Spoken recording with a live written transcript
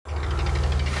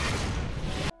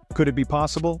Could it be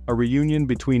possible, a reunion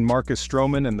between Marcus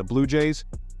Stroman and the Blue Jays?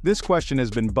 This question has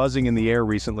been buzzing in the air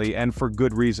recently, and for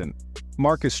good reason.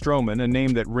 Marcus Stroman, a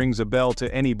name that rings a bell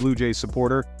to any Blue Jays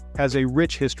supporter, has a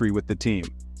rich history with the team.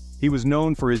 He was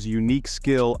known for his unique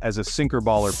skill as a sinker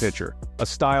baller pitcher, a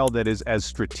style that is as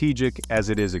strategic as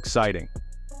it is exciting.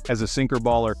 As a sinker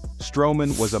baller,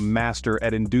 Stroman was a master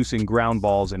at inducing ground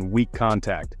balls and weak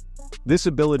contact. This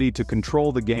ability to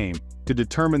control the game, to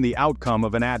determine the outcome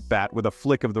of an at-bat with a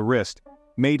flick of the wrist,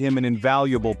 made him an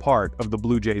invaluable part of the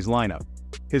Blue Jays lineup.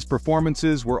 His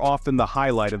performances were often the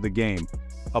highlight of the game,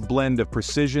 a blend of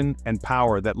precision and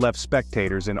power that left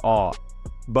spectators in awe.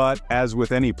 But, as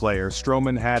with any player,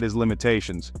 Stroman had his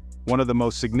limitations. One of the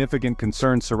most significant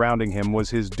concerns surrounding him was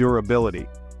his durability.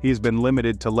 He has been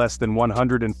limited to less than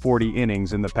 140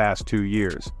 innings in the past 2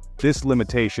 years. This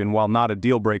limitation, while not a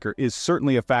deal-breaker, is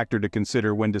certainly a factor to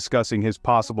consider when discussing his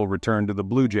possible return to the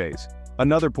Blue Jays.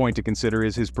 Another point to consider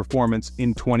is his performance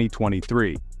in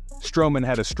 2023. Stroman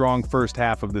had a strong first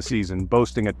half of the season,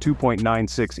 boasting a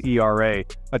 2.96 ERA,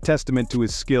 a testament to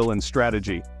his skill and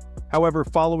strategy. However,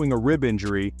 following a rib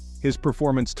injury, his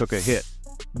performance took a hit.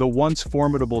 The once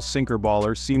formidable sinker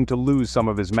baller seemed to lose some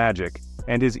of his magic,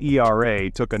 and his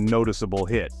ERA took a noticeable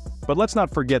hit. But let's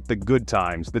not forget the good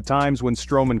times, the times when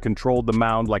Stroman controlled the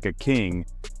mound like a king,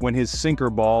 when his sinker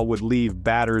ball would leave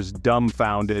batters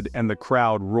dumbfounded and the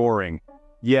crowd roaring.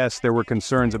 Yes, there were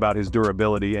concerns about his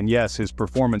durability, and yes, his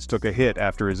performance took a hit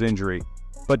after his injury.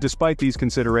 But despite these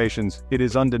considerations, it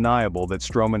is undeniable that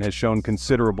Stroman has shown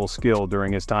considerable skill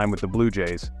during his time with the Blue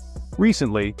Jays.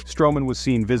 Recently, Stroman was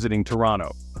seen visiting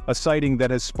Toronto, a sighting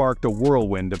that has sparked a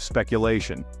whirlwind of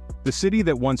speculation. The city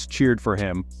that once cheered for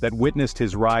him, that witnessed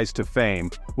his rise to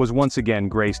fame, was once again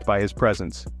graced by his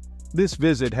presence. This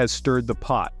visit has stirred the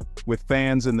pot, with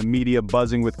fans and the media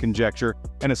buzzing with conjecture,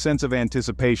 and a sense of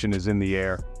anticipation is in the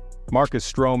air. Marcus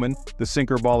Stroman, the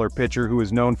sinker baller pitcher who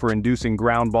is known for inducing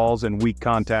ground balls and weak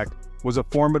contact, was a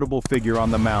formidable figure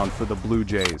on the mound for the Blue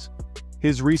Jays.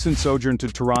 His recent sojourn to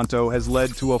Toronto has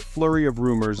led to a flurry of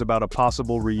rumors about a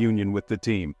possible reunion with the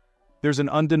team. There's an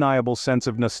undeniable sense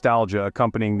of nostalgia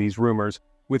accompanying these rumors,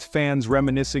 with fans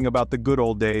reminiscing about the good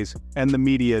old days and the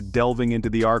media delving into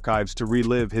the archives to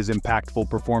relive his impactful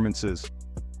performances.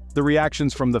 The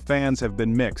reactions from the fans have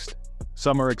been mixed.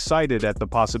 Some are excited at the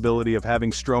possibility of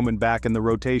having Stroman back in the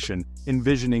rotation,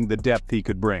 envisioning the depth he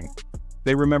could bring.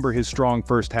 They remember his strong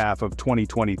first half of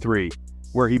 2023,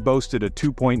 where he boasted a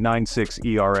 2.96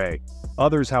 ERA.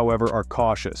 Others, however, are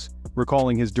cautious,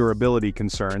 recalling his durability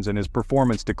concerns and his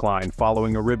performance decline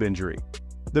following a rib injury.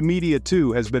 The media,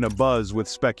 too, has been abuzz with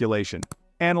speculation.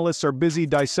 Analysts are busy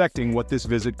dissecting what this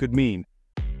visit could mean.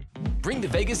 Bring the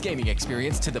Vegas gaming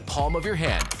experience to the palm of your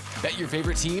hand. Bet your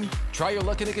favorite team, try your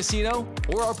luck in a casino,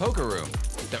 or our poker room.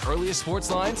 The earliest sports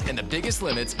lines and the biggest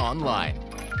limits online.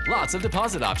 Lots of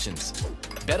deposit options.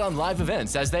 Bet on live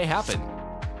events as they happen.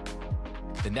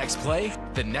 The next play,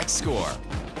 the next score.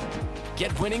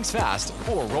 Get winnings fast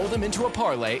or roll them into a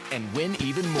parlay and win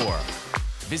even more.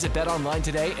 Visit BetOnline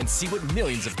today and see what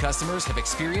millions of customers have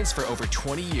experienced for over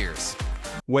 20 years.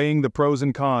 Weighing the pros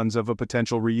and cons of a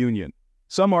potential reunion.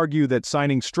 Some argue that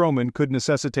signing Stroman could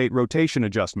necessitate rotation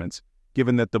adjustments,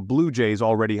 given that the Blue Jays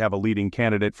already have a leading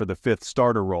candidate for the fifth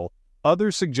starter role.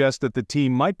 Others suggest that the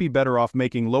team might be better off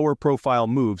making lower-profile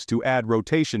moves to add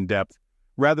rotation depth,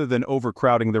 rather than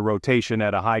overcrowding the rotation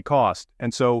at a high cost.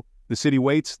 And so, the city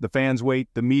waits, the fans wait,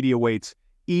 the media waits.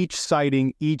 Each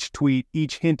sighting, each tweet,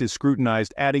 each hint is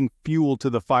scrutinized, adding fuel to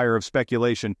the fire of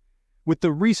speculation. With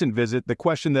the recent visit, the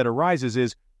question that arises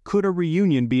is, could a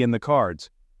reunion be in the cards?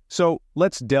 So,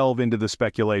 let's delve into the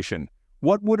speculation.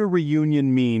 What would a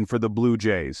reunion mean for the Blue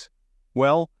Jays?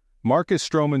 Well, Marcus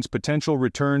Stroman's potential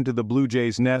return to the Blue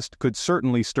Jays nest could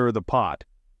certainly stir the pot.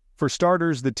 For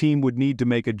starters, the team would need to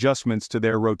make adjustments to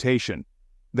their rotation.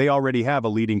 They already have a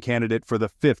leading candidate for the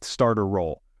fifth starter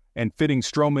role, and fitting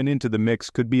Stroman into the mix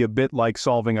could be a bit like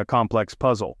solving a complex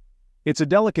puzzle. It's a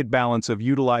delicate balance of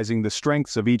utilizing the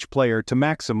strengths of each player to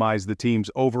maximize the team's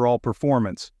overall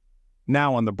performance.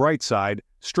 Now, on the bright side,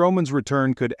 Stroman's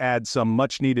return could add some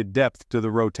much-needed depth to the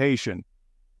rotation.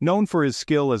 Known for his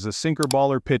skill as a sinker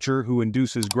baller pitcher who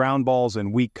induces ground balls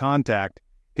and weak contact,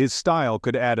 his style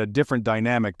could add a different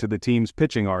dynamic to the team's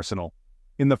pitching arsenal.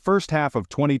 In the first half of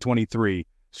 2023,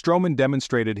 Stroman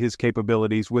demonstrated his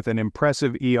capabilities with an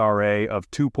impressive ERA of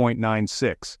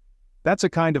 2.96. That's a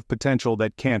kind of potential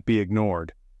that can't be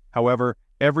ignored. However,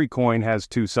 every coin has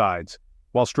two sides.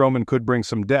 While Stroman could bring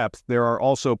some depth, there are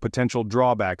also potential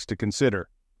drawbacks to consider.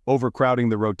 Overcrowding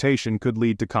the rotation could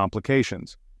lead to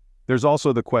complications. There's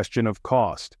also the question of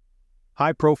cost.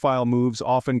 High-profile moves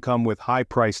often come with high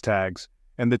price tags,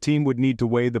 and the team would need to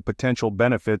weigh the potential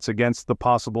benefits against the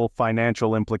possible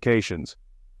financial implications.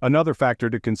 Another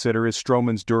factor to consider is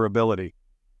Stroman's durability.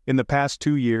 In the past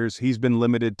 2 years, he's been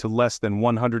limited to less than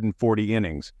 140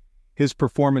 innings. His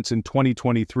performance in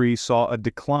 2023 saw a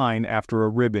decline after a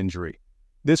rib injury.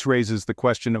 This raises the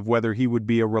question of whether he would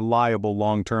be a reliable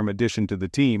long-term addition to the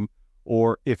team,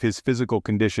 or if his physical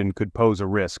condition could pose a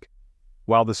risk.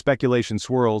 While the speculation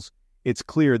swirls, it's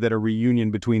clear that a reunion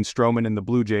between Stroman and the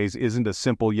Blue Jays isn't a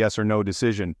simple yes or no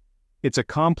decision. It's a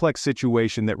complex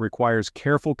situation that requires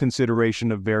careful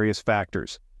consideration of various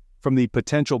factors. From the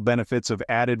potential benefits of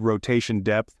added rotation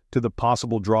depth to the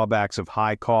possible drawbacks of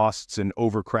high costs and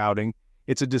overcrowding,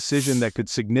 it's a decision that could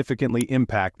significantly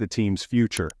impact the team's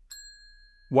future.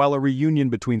 While a reunion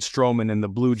between Stroman and the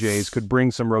Blue Jays could bring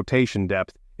some rotation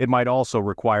depth, it might also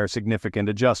require significant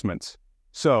adjustments.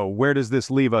 So, where does this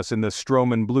leave us in the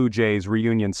Stroman-Blue Jays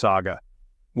reunion saga?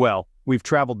 Well, we've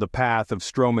traveled the path of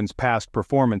Stroman's past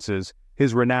performances,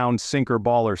 his renowned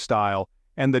sinker-baller style,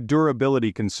 and the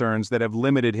durability concerns that have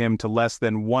limited him to less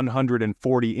than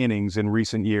 140 innings in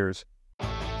recent years.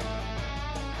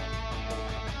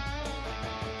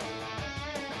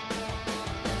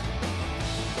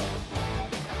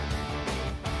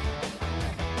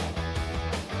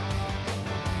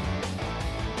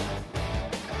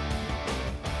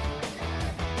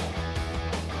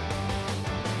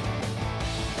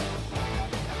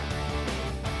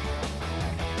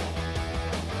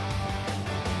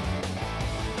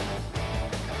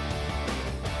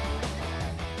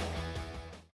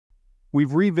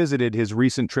 We've revisited his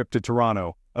recent trip to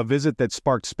Toronto, a visit that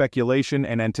sparked speculation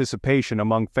and anticipation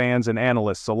among fans and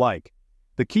analysts alike.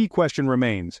 The key question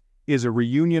remains, is a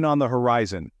reunion on the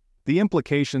horizon? The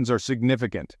implications are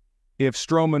significant. If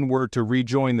Stroman were to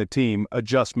rejoin the team,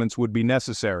 adjustments would be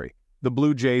necessary. The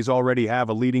Blue Jays already have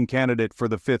a leading candidate for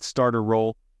the fifth starter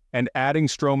role, and adding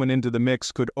Stroman into the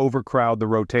mix could overcrowd the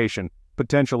rotation,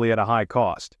 potentially at a high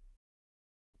cost.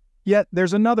 Yet,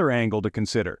 there's another angle to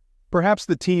consider. Perhaps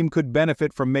the team could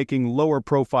benefit from making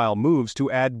lower-profile moves to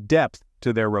add depth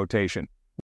to their rotation,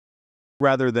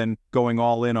 rather than going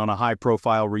all in on a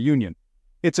high-profile reunion.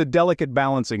 It's a delicate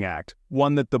balancing act,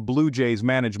 one that the Blue Jays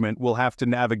management will have to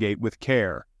navigate with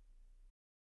care.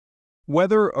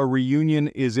 Whether a reunion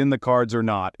is in the cards or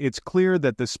not, it's clear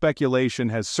that the speculation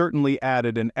has certainly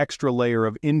added an extra layer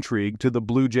of intrigue to the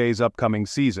Blue Jays' upcoming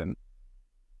season.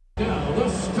 Now, the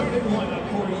starting lineup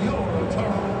for your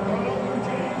Toronto Blue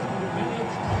Jays.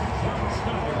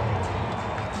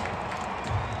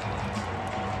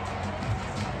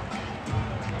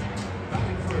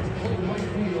 Batting first, playing right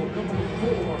field, number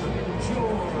 4,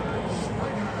 George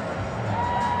Springer.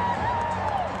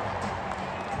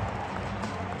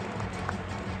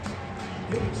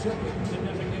 Hitting second, the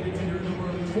designated hitter, number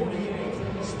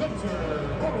 48, Spencer